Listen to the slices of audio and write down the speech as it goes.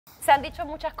Se han dicho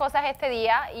muchas cosas este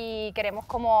día y queremos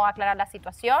como aclarar la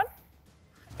situación.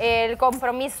 El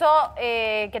compromiso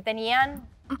que tenían,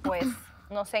 pues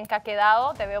no sé en qué ha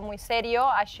quedado. Te veo muy serio,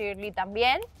 a Shirley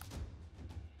también.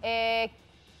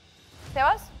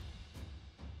 ¿Sebas?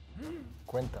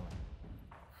 Cuéntame.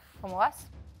 ¿Cómo vas?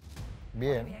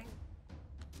 Bien.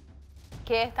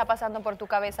 ¿Qué está pasando por tu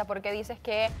cabeza? Porque dices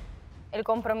que el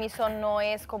compromiso no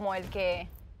es como el que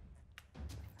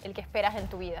esperas en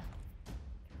tu vida.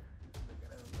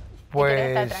 Pues,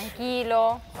 quieres estar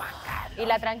tranquilo y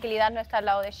la tranquilidad no está al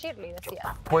lado de Shirley, decías.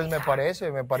 pues me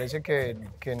parece que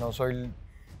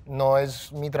no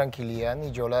es mi tranquilidad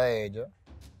ni yo la de ella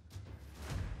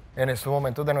en estos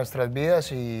momentos de nuestras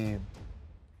vidas y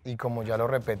como ya lo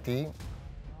repetí,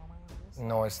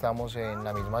 no estamos en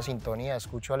la misma sintonía.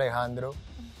 Escucho a Alejandro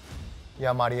y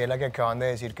a Mariela que acaban de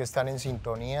decir que están en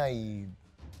sintonía y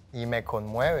me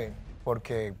conmueve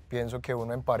porque pienso que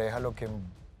uno en pareja lo que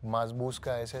más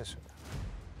busca es eso,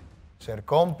 ser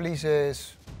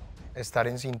cómplices, estar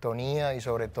en sintonía y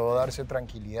sobre todo darse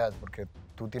tranquilidad, porque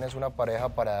tú tienes una pareja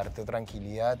para darte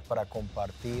tranquilidad, para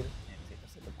compartir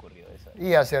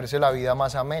y hacerse la vida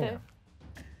más amena.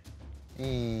 Sí.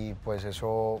 Y pues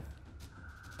eso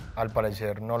al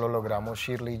parecer no lo logramos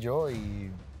Shirley y yo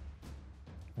y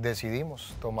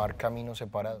decidimos tomar caminos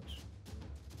separados.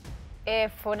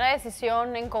 ¿Fue una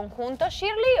decisión en conjunto,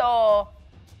 Shirley, o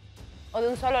de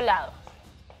un solo lado?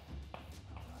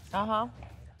 Ajá.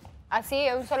 ¿Así,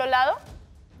 de un solo lado?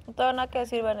 No tengo nada que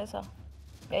decir, Vanessa.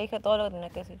 Ya dije todo lo que tenía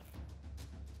que decir.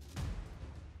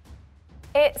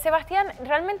 Sebastián,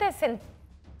 ¿realmente se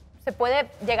puede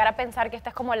llegar a pensar que esta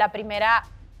es como la primera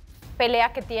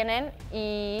pelea que tienen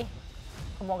y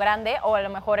como grande, o a lo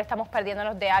mejor estamos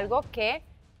perdiéndonos de algo que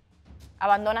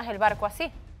abandonas el barco así?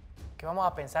 ¿Qué vamos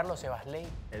a pensarlo, Sebastián?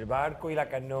 El barco y la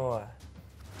canoa.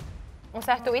 O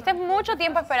sea, estuviste mucho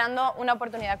tiempo esperando una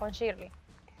oportunidad con Shirley.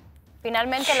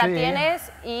 Finalmente la Sí.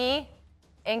 tienes y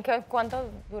 ¿cuánto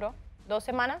duró? ¿2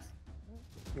 semanas?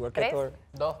 Igual que ¿3?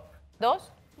 Thor. ¿2?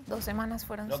 2 semanas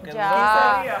fueron. Lo que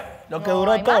Ya. Lo que No,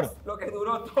 duró ¿hay Thor. más? Lo que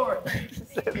duró Thor.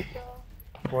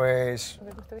 Pues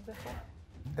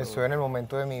estoy en el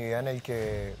momento de mi vida en el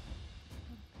que,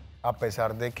 a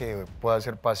pesar de que pueda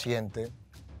ser paciente,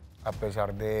 a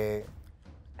pesar de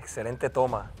Excelente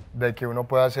toma. que uno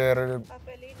pueda ser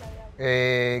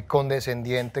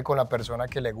condescendiente con la persona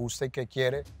que le gusta y que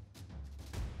quiere,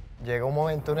 llega un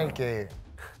momento en el que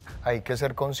hay que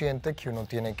ser consciente que uno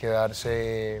tiene que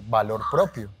darse valor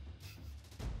propio.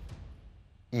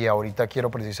 Y ahorita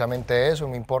quiero precisamente eso,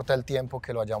 no importa el tiempo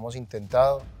que lo hayamos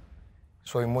intentado.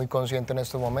 Soy muy consciente en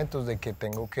estos momentos de que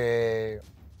tengo que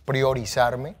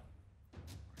priorizarme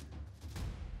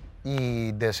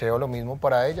y deseo lo mismo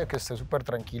para ella, que esté súper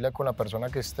tranquila con la persona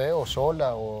que esté, o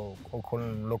sola, o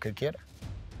con lo que quiera.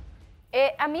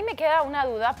 A mí me queda una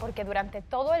duda porque durante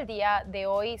todo el día de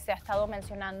hoy se ha estado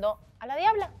mencionando a la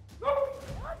Diabla.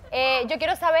 Yo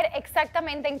quiero saber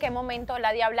exactamente en qué momento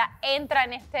la Diabla entra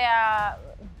en esta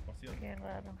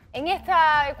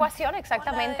ecuación,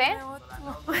 exactamente.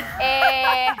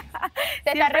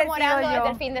 Te está rememorando desde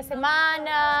el fin de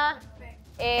semana,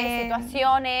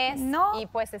 situaciones, no. y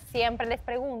pues siempre les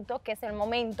pregunto qué es el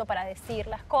momento para decir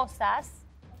las cosas.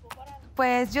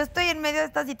 Pues yo estoy en medio de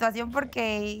esta situación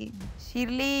porque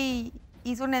Shirley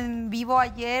hizo un en vivo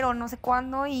ayer o no sé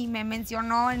cuándo y me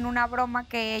mencionó en una broma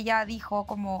que ella dijo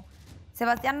como,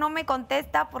 Sebastián no me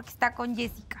contesta porque está con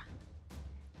Jessica.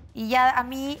 Y ya a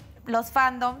mí los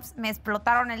fandoms me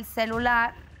explotaron el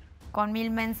celular con 1000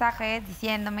 mensajes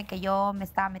diciéndome que yo me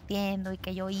estaba metiendo y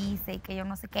que yo hice y que yo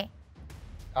no sé qué.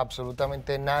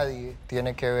 Absolutamente nadie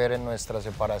tiene que ver en nuestra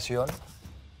separación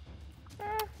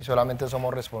y solamente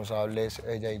somos responsables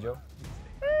ella y yo.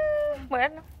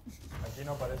 Bueno, Aquí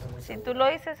no parece muy si tú lo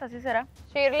dices, así será.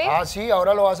 Shirley. Ah, sí,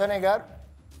 ahora lo vas a negar,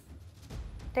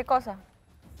 ¿Qué cosa?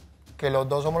 que los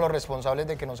dos somos los responsables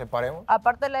de que nos separemos.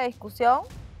 Aparte de la discusión,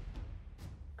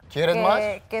 ¿Quieres más?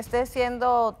 que esté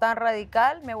siendo tan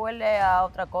radical me huele a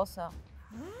otra cosa.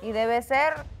 Y debe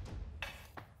ser,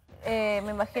 me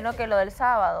imagino que lo del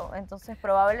sábado. Entonces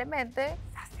probablemente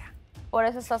por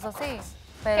eso estás así.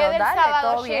 Pero ¿Qué del dale,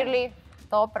 sábado, todo bien, Shirley?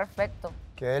 todo perfecto.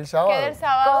 ¿Qué del sábado? ¿Qué del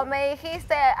sábado? Como me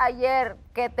dijiste ayer,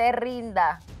 que te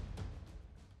rinda.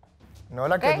 No,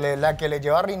 la ¿Qué? que le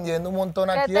lleva rindiendo un montón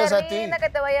Que aquí te es a ti. rinda, que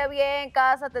te vaya bien,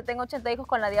 cásate, tengo 80 hijos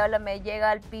con la Diabla, me llega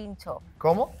al pincho.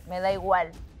 ¿Cómo? Me da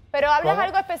igual. Pero hablas ¿Cómo?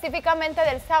 algo específicamente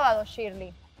del sábado,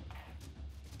 Shirley.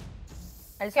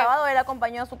 El sábado él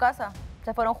acompañó a su casa,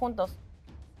 se fueron juntos.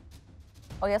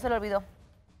 ¿O ya se lo olvidó?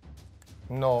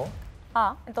 No.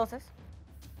 Ah, entonces,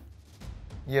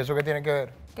 ¿Y eso qué tiene que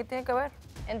ver? ¿qué tiene que ver?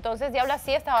 Entonces, Diabla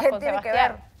sí estabas ¿Qué con tiene que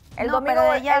Sebastián. ver? El No, domingo,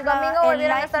 pero ella el domingo el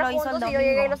volvieron a live estar lo hizo el juntos y yo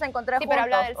llegué y domingo. los encontré Sí, pero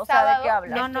juntos. habla del O sea, ¿de sábado. qué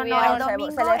hablas? No, no, no, estuvieron- el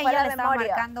domingo se le fue ella la le estaba memoria.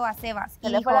 marcando a Sebas. Se Y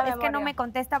le dijo, fue la es que no memoria. me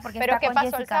contesta porque ¿Pero está qué con pasó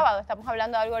el Jessica. sábado? Estamos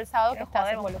hablando de algo del sábado que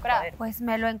estás involucrado. Pues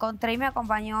me lo encontré y me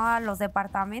acompañó a los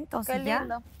departamentos Qué y ya.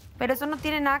 lindo. Pero eso no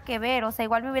tiene nada que ver, o sea,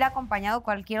 igual me hubiera acompañado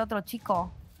cualquier otro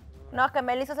chico. No, es que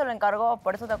Melissa se lo encargó,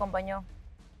 por eso te acompañó.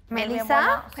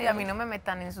 ¿Melissa? Sí, a mí no me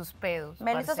metan en sus pedos.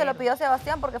 Melissa se lo pidió a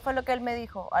Sebastián porque fue lo que él me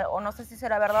dijo. O no sé si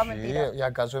será verdad o Sí, mentira. y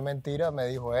acaso es mentira, me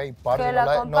dijo, hey, parce, Que no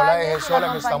la acompañes, dejé que sola,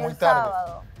 la que está acompañe muy el tarde.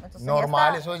 sábado. Entonces, ya Normal,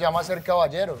 está. eso se llama ser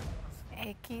caballero.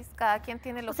 X, cada quien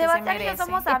tiene lo que Sebastián se y yo merece.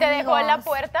 somos ¿Y te dejó en la amigos.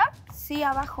 puerta? Sí,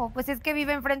 abajo. Pues es que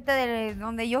vive enfrente de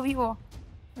donde yo vivo.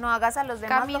 No hagas a los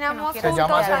demás Caminamos lo que no Se quieras. llama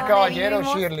juntos ser a donde caballero,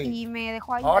 vivimos Shirley. y me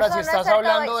dejó ahí. Ahora, Eso si no es estás ser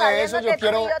hablando caballero. de eso, Sabiendo yo que tú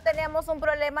quiero... y yo teníamos un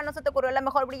problema, ¿no se te ocurrió la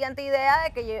mejor brillante idea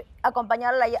de que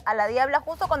acompañar a la diabla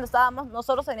justo cuando estábamos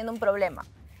nosotros teniendo un problema?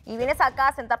 Y vienes acá,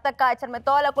 a sentarte acá, a echarme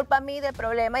toda la culpa a mí del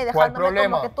problema y ¿Cuál dejándome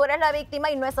problema? como que tú eres la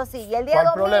víctima y no es así. Y el día ¿Cuál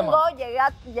domingo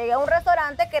problema? llegué a un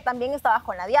restaurante que también estabas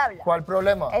con la diabla. ¿Cuál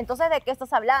problema? Entonces, ¿de qué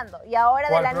estás hablando? Y ahora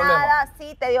de ¿Cuál la problema? nada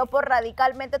sí te dio por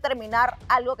radicalmente terminar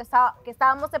algo que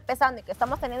estábamos empezando y que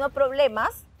estamos teniendo problemas,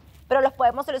 pero los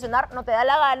podemos solucionar, no te da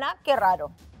la gana, qué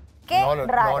raro. Qué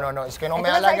raro. No, es que no me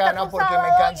Entonces, da la ahí está gana tu porque me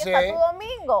sábado y cansé. está tu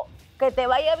domingo. Que te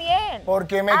vaya bien.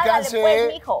 Porque me Hágale, cansé pues,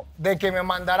 mijo. de que me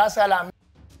mandaras a la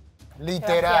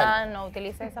literal. Sebastián, no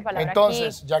utilices esa palabra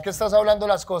Entonces, aquí. ya que estás hablando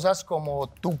las cosas como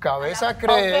tu cabeza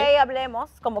cree, Ok,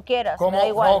 hablemos como quieras, como, me da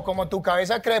igual. no, como tu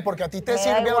cabeza cree, porque a ti te Me da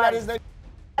sirve igual. hablar desde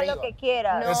Haz lo que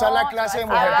quieras. Esa es la clase de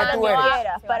mujer Habla que tú lo eres.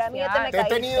 quieras. Para mí ya te me Te he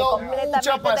caíste. tenido completamente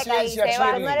mucha te paciencia, caíste.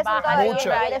 Shirley. No eres un Mucha.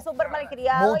 caballero, eres súper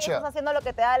malcriado y Mucha. estás haciendo lo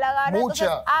que te da la gana. Mucha,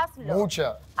 Entonces, hazlo.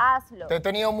 mucha. Hazlo. Te he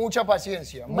tenido mucha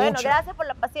paciencia, Bueno, mucha, gracias por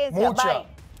la paciencia. mucha. Bye.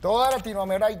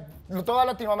 Toda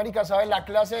Latinoamérica sabe la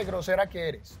clase de grosera que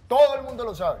eres. Todo el mundo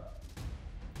lo sabe.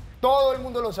 Todo el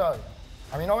mundo lo sabe.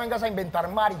 A mí no vengas a inventar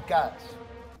maricadas.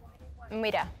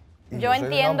 Mira, Y yo soy un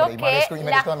entiendo hombre y que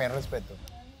merezco también respeto.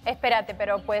 Espérate,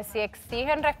 pero pues si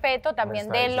exigen respeto, también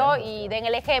está denlo diciendo, y den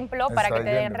el ejemplo para que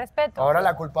te den respeto. Ahora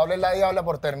la culpable es la diabla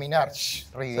por terminar.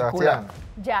 Ridícula. Sebastián.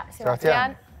 Ya,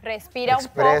 Sebastián, respira un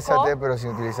Exprésate, poco. pero sin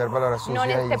utilizar palabras sucias No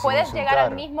y te sin puedes llegar al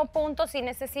insultar. mismo punto sin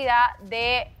necesidad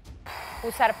de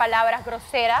usar palabras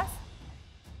groseras.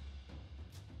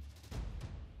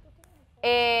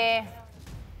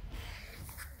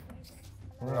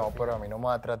 No, pero a mí no me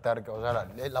va a tratar, o sea,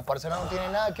 la parcela no tiene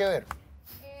nada que ver.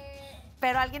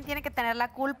 Pero alguien tiene que tener la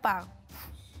culpa.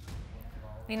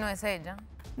 Y no es ella.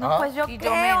 No, Ajá. pues yo Y qué,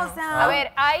 yo o menos. sea... A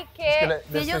ver, hay que... Le ellos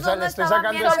estoy, dos no le estoy estaban sacando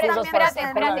bien, Sobre, excusas espérate, para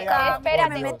estar con la espérate, diabla. espérate.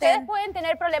 me Ustedes meten. pueden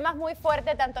tener problemas muy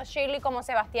fuertes, tanto Shirley como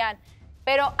Sebastián,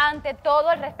 pero ante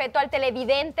todo el respeto al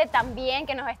televidente también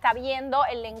que nos está viendo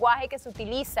el lenguaje que se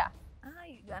utiliza.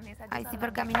 Ay, Vanessa. Ay, sí,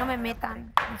 pero que a mí no me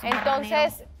metan. en su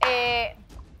Entonces,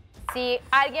 si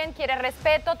alguien quiere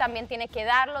respeto, también tiene que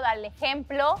darle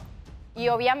ejemplo y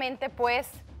obviamente pues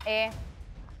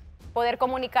poder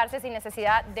comunicarse sin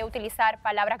necesidad de utilizar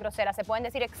palabras groseras. Se pueden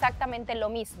decir exactamente lo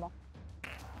mismo.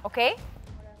 ¿Ok?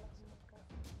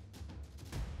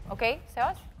 ¿Ok,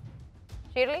 Sebas?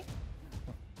 ¿Shirley?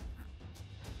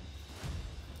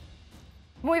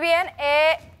 Muy bien.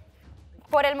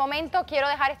 Por el momento quiero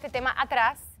dejar este tema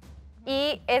atrás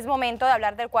y es momento de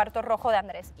hablar del cuarto rojo de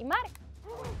Andrés y Mare.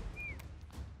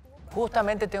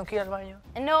 Justamente tengo que ir al baño.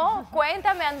 No,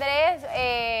 cuéntame, Andrés.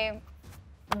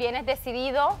 Vienes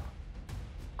decidido,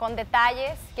 con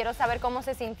detalles. Quiero saber cómo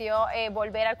se sintió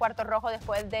volver al cuarto rojo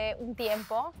después de un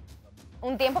tiempo.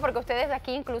 Un tiempo porque ustedes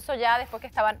aquí incluso ya después que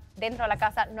estaban dentro de la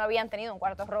casa no habían tenido un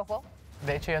cuarto rojo.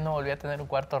 De hecho, yo no volví a tener un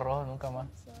cuarto rojo nunca más.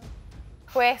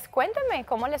 Pues cuéntame,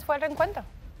 ¿cómo les fue el reencuentro?